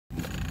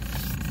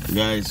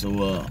Guys,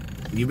 so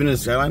you been to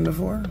Skyline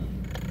before?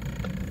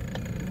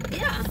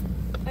 Yeah,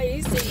 I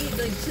used to eat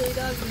like chili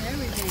dogs and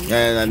everything.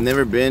 Yeah, I've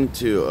never been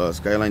to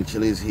Skyline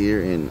Chili's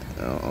here in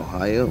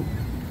Ohio,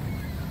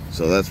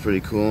 so that's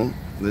pretty cool.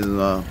 This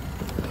is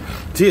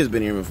Tia's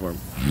been here before.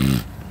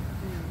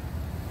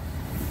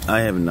 I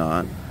have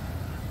not,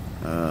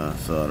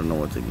 so I don't know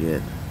what to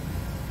get.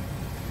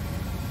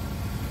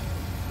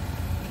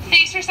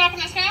 Thanks for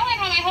stopping at Skyline.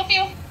 How may I help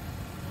you?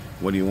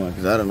 What do you want?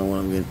 Because I don't know what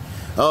I'm getting.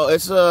 Oh,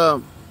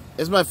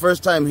 it's my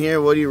first time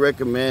here. What do you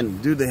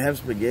recommend? Dude, they have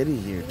spaghetti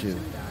here too.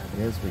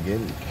 They have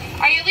spaghetti.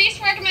 I at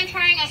least recommend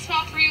trying a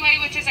small three-way,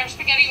 which is our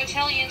spaghetti with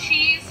chili and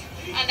cheese.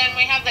 And then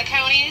we have the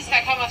conies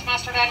that come with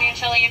mustard, onion,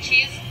 chili, and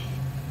cheese.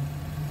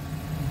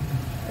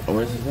 Oh,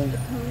 where's this thing? The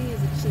coney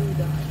is a chili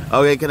dog.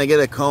 Okay, can I get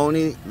a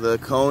coney? The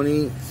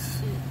coney. And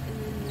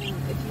then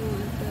if you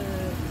want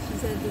she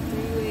said the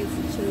three-way is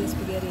the chili,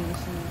 spaghetti, and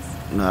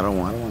cheese. No, I don't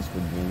want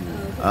spaghetti.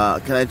 Oh,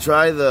 okay. Can I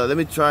try let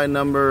me try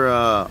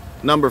number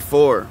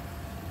 4.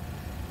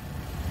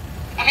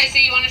 Okay, so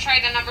you want to try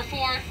the number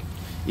 4?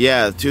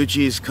 Yeah, 2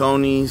 cheese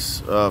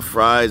conies,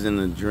 fries, and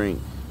a drink.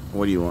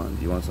 What do you want?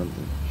 Do you want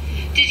something?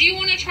 Did you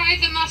want to try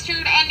the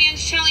mustard,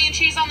 onions, chili, and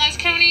cheese on those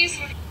conies?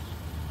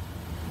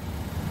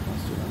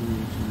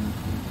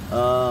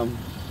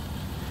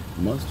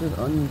 Mustard,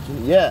 onion,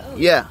 cheese. Yeah,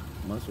 yeah.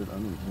 Mustard,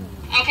 onion,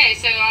 cheese. Okay,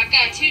 so I've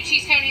got 2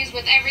 cheese conies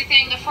with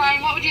everything. The fry,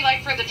 and what would you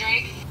like for the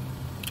drink?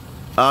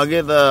 I'll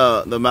get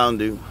the Mountain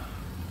Dew.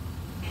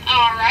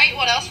 All right,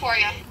 what else for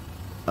you?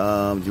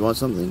 Do you want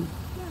something?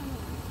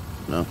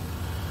 No.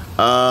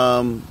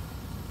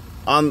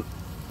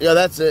 Yeah,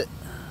 that's it.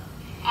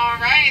 All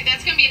right,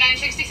 that's gonna be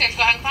 $9.66.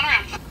 Go ahead and come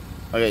around.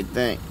 Okay,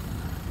 thanks.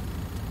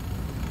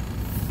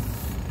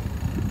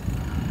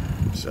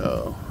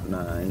 So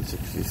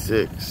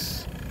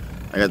 $9.66.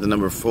 I got the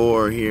number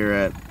 4 here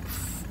at.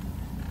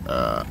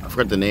 I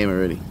forgot the name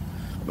already.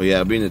 But yeah,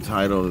 I'll be in the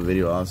title of the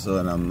video also,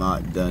 and I'm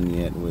not done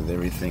yet with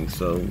everything.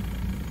 So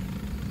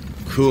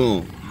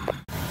cool.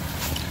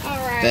 All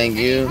right. Thank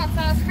you. Hot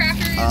sauce,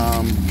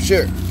 crackers.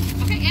 Sure.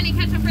 Okay, any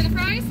ketchup for the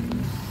fries?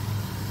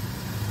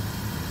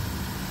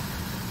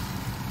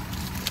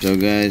 So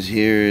guys,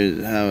 here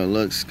is how it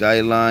looks.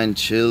 Skyline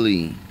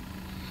Chili.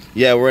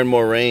 Yeah, we're in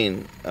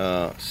Moraine,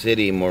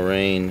 City,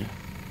 Moraine.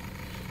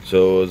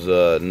 So it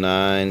was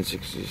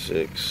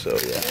 $9.66. So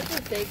yeah. That's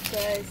a fake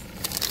price.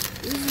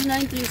 This is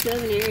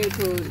 1907 area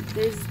code.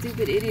 There's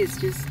stupid idiots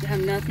just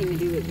have nothing to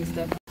do with this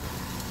stuff.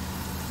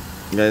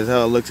 Guys,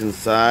 how it looks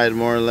inside,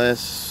 more or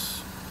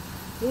less.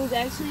 It was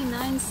actually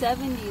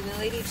 $9.70.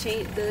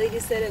 The lady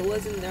said it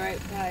wasn't the right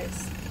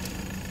price.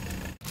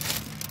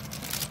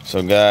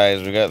 So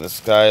guys, we got the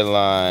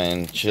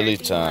Skyline Chili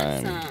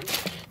Time.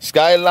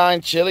 Skyline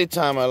Chili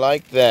Time, I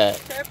like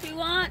that. Turpy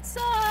wants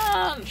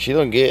some. She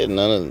don't get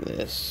none of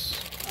this.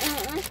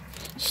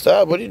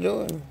 Stop, what are you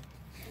doing?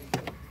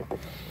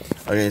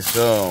 Okay,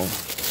 so.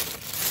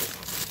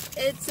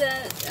 It's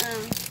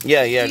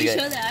yeah, did you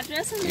show the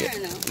address in there or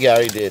no? Yeah, I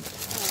already did.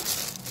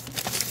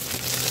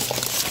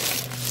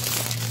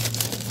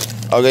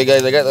 Okay,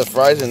 guys, I got the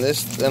fries in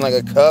this, in like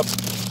a cup.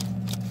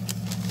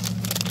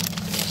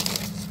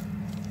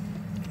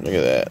 Look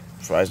at that.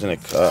 Fries in a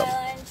cup.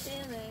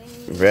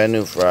 Brand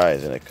new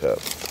fries in a cup.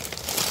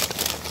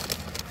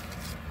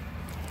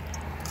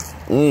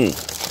 You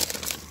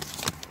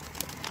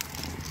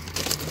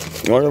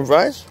want some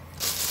fries?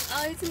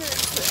 Oh, he's gonna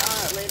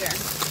put later.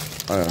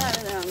 Okay. I'm not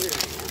really hungry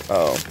right now.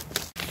 Oh.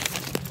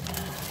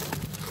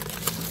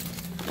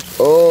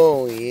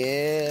 Oh,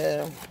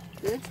 yeah.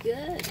 Looks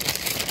good.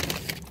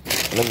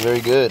 Looks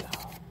very good.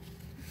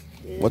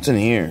 What's in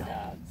here?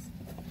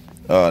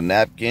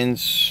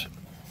 Napkins.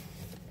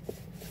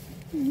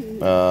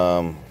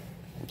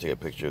 Take a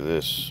picture of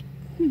this.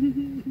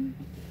 Man,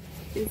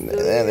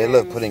 they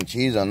love putting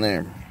cheese on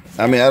there.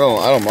 I mean, I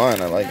don't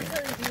mind. I like it.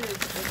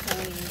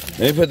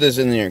 Let me put this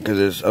in here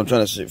because I'm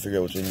trying to figure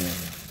out what's in here.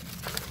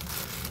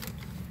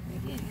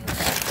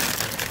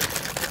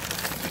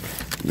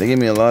 They give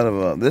me a lot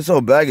of this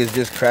whole bag is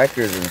just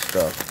crackers and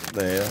stuff.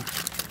 The hell?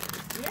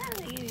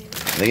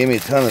 Yeah, they gave me a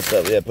ton of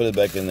stuff. Yeah, put it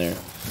back in there.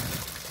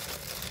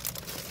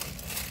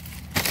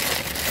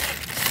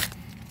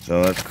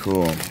 So that's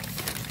cool.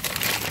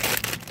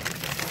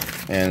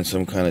 And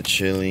some kind of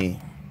chili.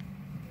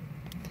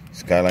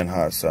 Skyline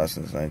hot sauce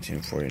since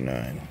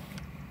 1949.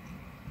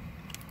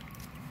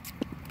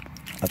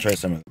 I'll try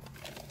some of it.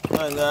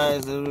 Alright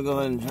guys, let's go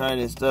ahead and try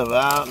this stuff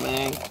out,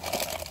 man.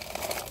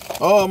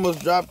 Oh, I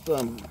almost dropped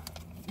them.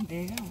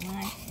 They don't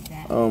like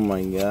that. Oh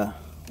my god.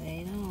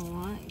 They don't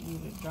want you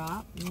to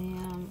drop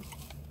them.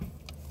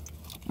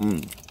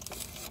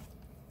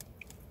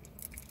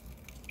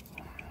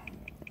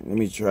 Let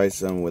me try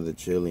some with the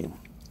chili.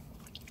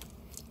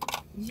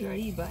 You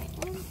already bite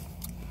one?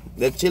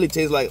 That chili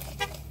tastes like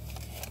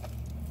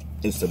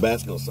it's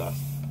Tabasco sauce.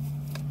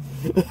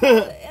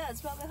 Yeah,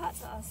 it's probably hot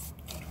sauce.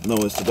 No,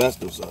 it's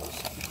Tabasco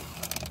sauce.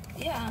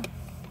 Yeah.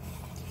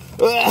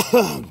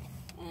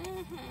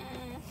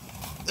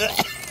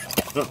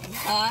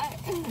 Hot.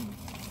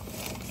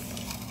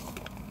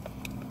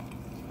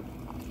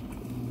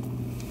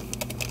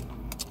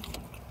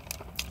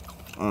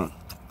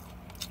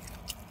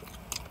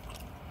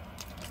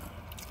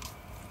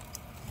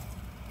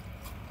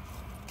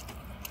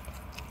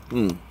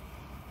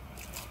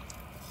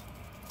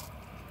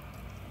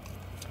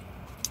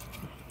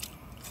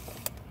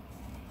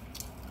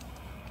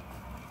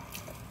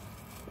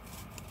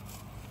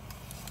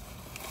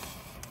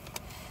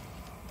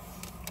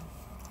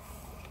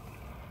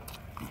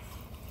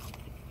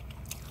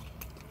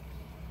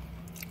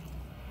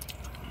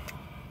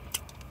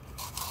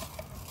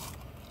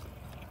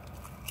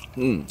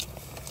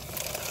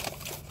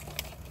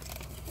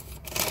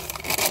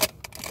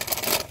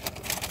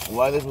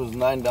 Why this was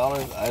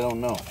 $9, I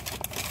don't know.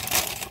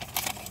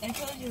 I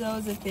told you that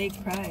was a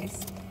fake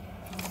price.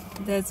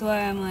 That's why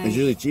I'm like... It's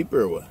usually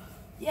cheaper or what?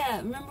 Yeah,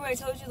 remember I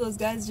told you those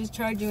guys just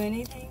charge you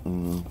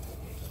anything?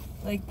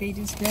 Like, they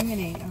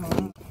discriminate.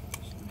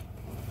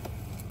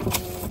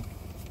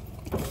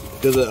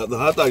 Because the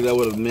hot dog, I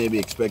would have maybe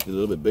expected a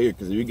little bit bigger.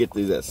 Because if you get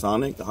these at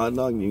Sonic, the hot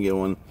dog, you can get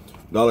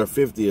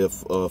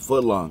 $1.50 a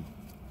foot long.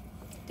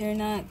 They're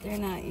not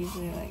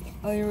usually like...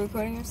 Oh, you're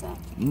recording yourself?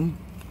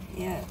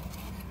 Yeah.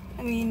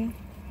 I mean...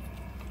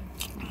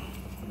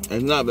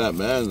 It's not that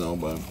bad though,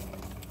 but...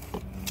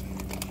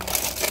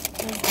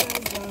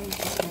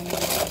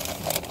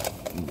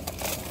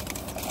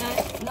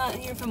 Not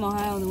here from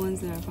Ohio, the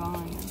ones that are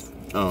following us.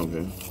 Oh,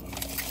 okay.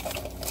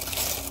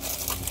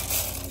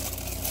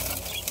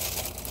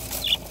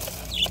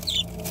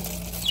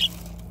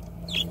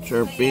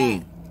 Chirpy.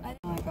 Yeah, I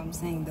don't like I'm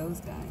saying those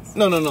guys.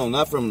 No,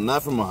 not from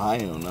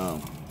Ohio,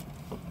 no.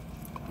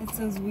 It's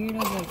those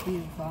weirdos like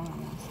these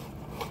following us.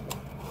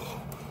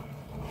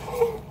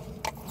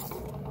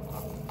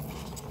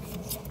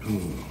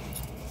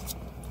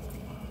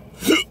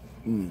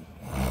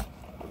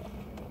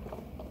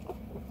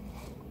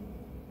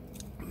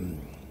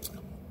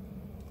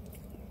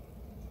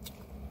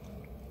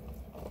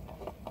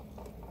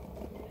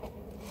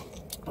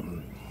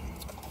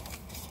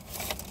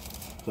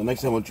 So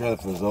next time we'll try the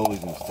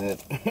Fazoli's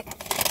instead. Yeah,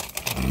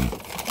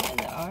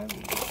 the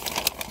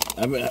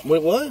Arby's.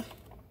 Wait, what?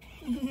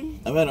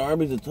 I've had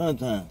Arby's a ton of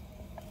times.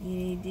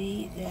 You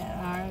did the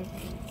Arby's.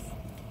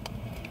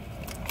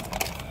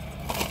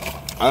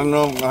 I don't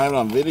know if I have it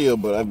on video,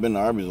 but I've been to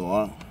Arby's a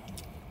lot.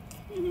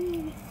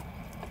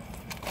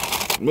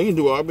 We can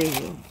do Arby's.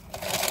 Yeah.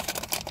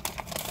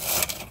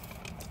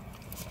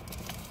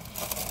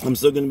 I'm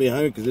still gonna be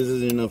hungry because this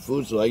isn't enough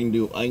food, so I can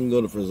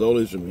go to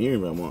Fazoli's from here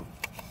if I want.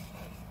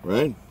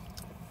 Right?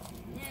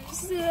 Yeah,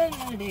 just do that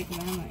another day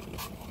because I might eat it.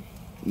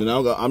 Then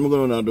I'm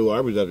gonna do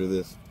Arby's after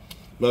this.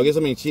 But I guess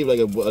I mean cheap, like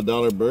a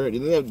dollar bird. Do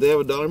you think they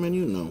have a dollar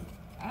menu? No.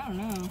 I don't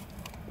know.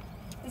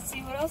 Let's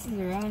see what else is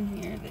around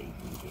here that you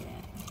can get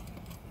at.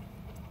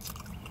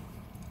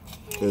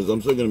 Because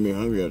I'm still gonna be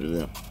hungry after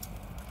that.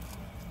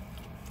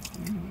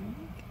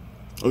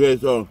 Okay,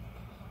 so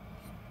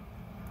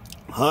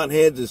Hot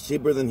Heads is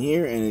cheaper than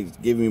here, and it's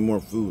giving me more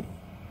food.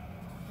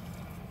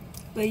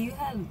 But you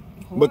have.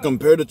 But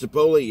compared to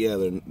Chipotle, yeah,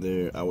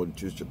 I would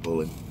choose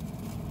Chipotle.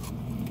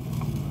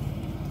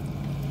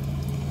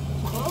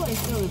 Chipotle is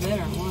still the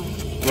better one.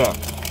 Yeah.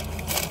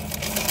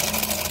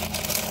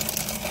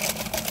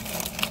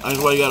 That's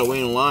why you gotta wait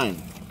in line.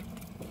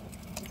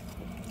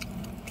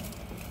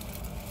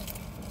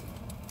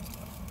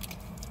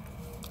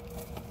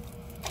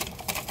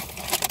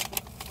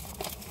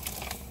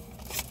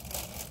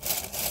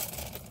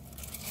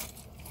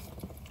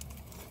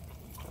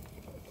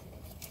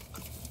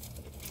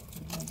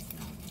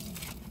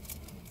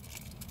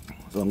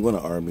 So I'm going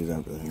to Arby's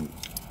after him.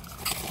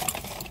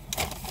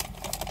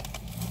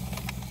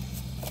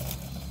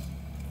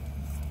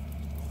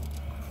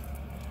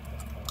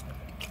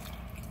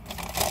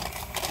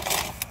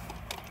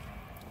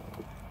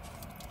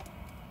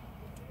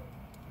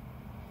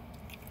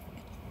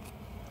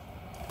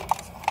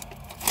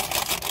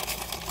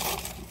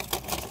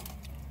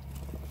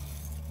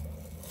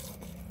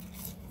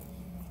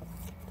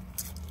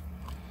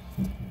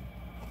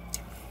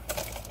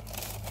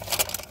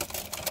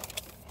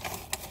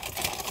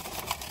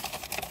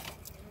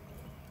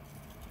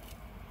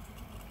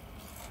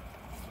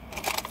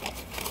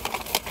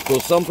 So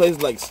some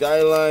places like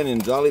Skyline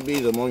and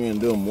Jollibee's, I'm only gonna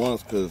do them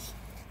once because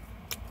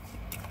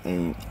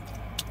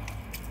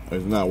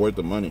it's not worth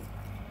the money.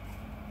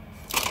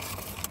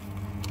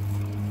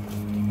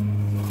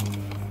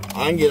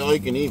 I can get all you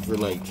can eat for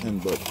like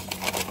 $10.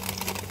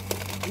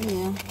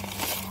 Yeah.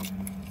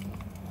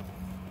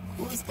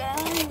 Well,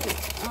 Skyline,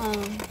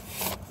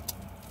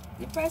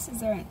 the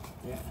prices aren't.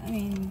 I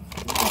mean,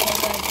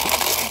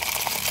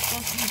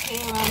 that's you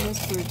pay around this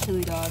for a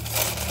chili dog.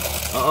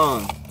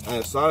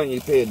 At Sonic,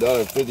 you pay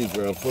 $1.50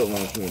 for a foot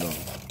long chili dog.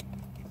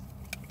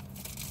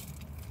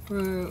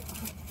 For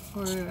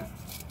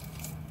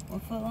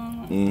what foot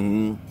long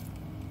one?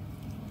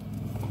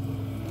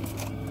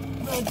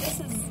 But this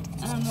is,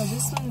 I don't know,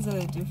 this one's a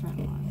different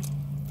one.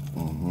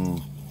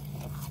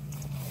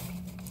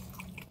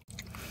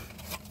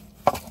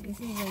 This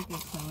is like a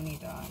Tony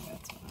dog,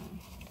 that's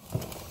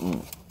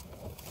why.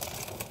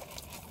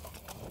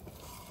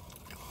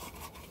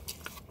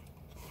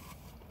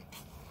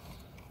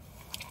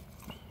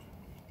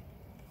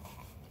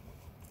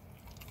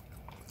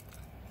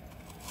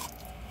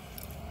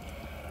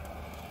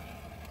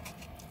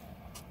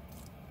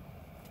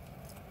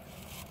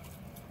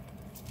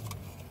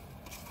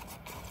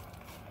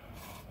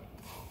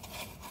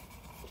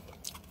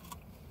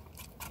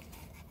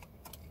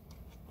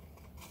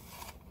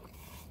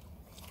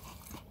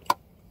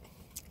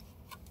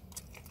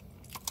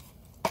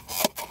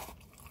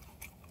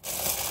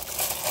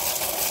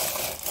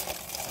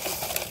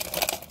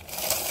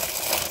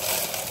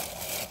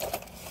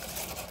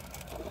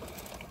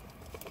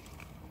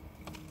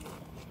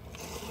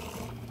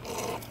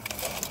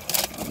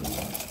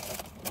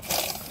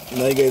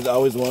 Now you guys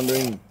always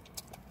wondering,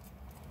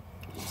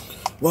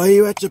 why are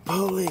you at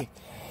Chipotle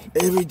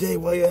every day?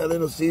 Why you at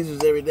Little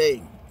Caesars every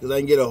day? Because I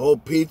can get a whole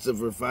pizza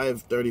for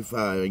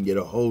 $5.35 and get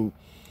a whole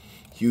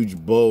huge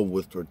bowl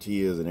with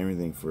tortillas and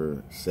everything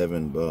for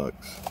 $7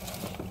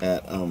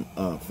 at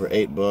for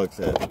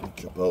 $8 at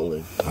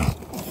Chipotle.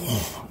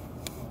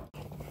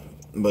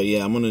 But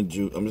yeah, I'm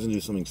just gonna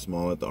do something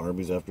small at the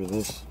Arby's after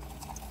this.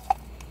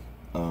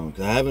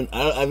 Cause I've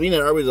eaten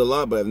at Arby's a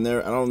lot, but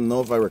I don't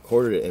know if I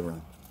recorded it ever.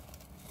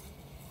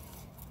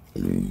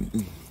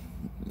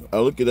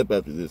 I'll look it up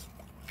after this.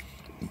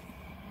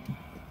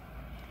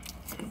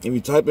 If you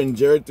type in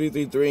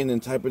Jared333 and then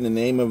type in the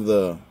name of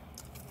the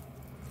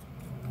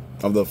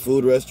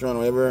food restaurant or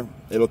whatever,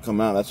 it'll come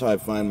out. That's how I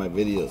find my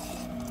videos.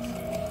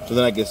 So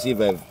then I can see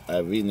if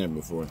I've eaten there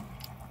before.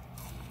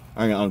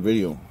 On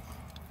video.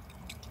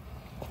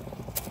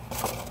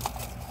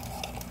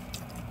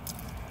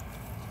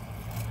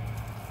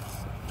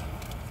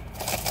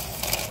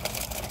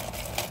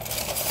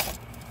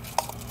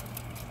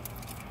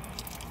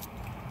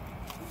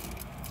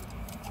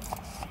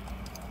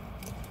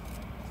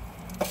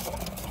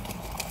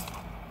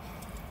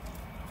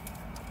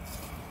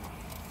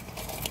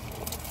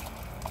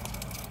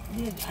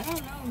 Dude, I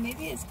don't know.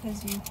 Maybe it's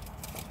because you...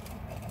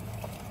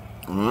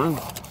 Uh-huh.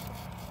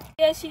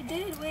 Yeah, she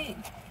did. Wait.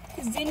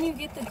 Because didn't you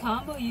get the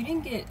combo? You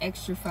didn't get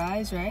extra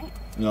fries, right?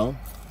 No.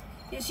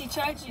 Yeah, she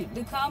charged you.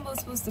 The combo's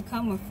supposed to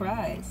come with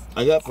fries.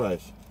 I got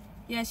fries.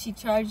 Yeah, she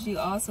charged you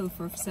also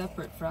for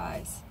separate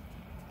fries.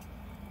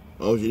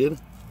 Oh, she did?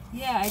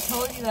 Yeah, I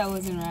told you that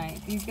wasn't right.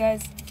 These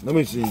guys... Let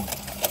me see.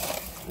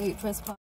 Wait, press pause.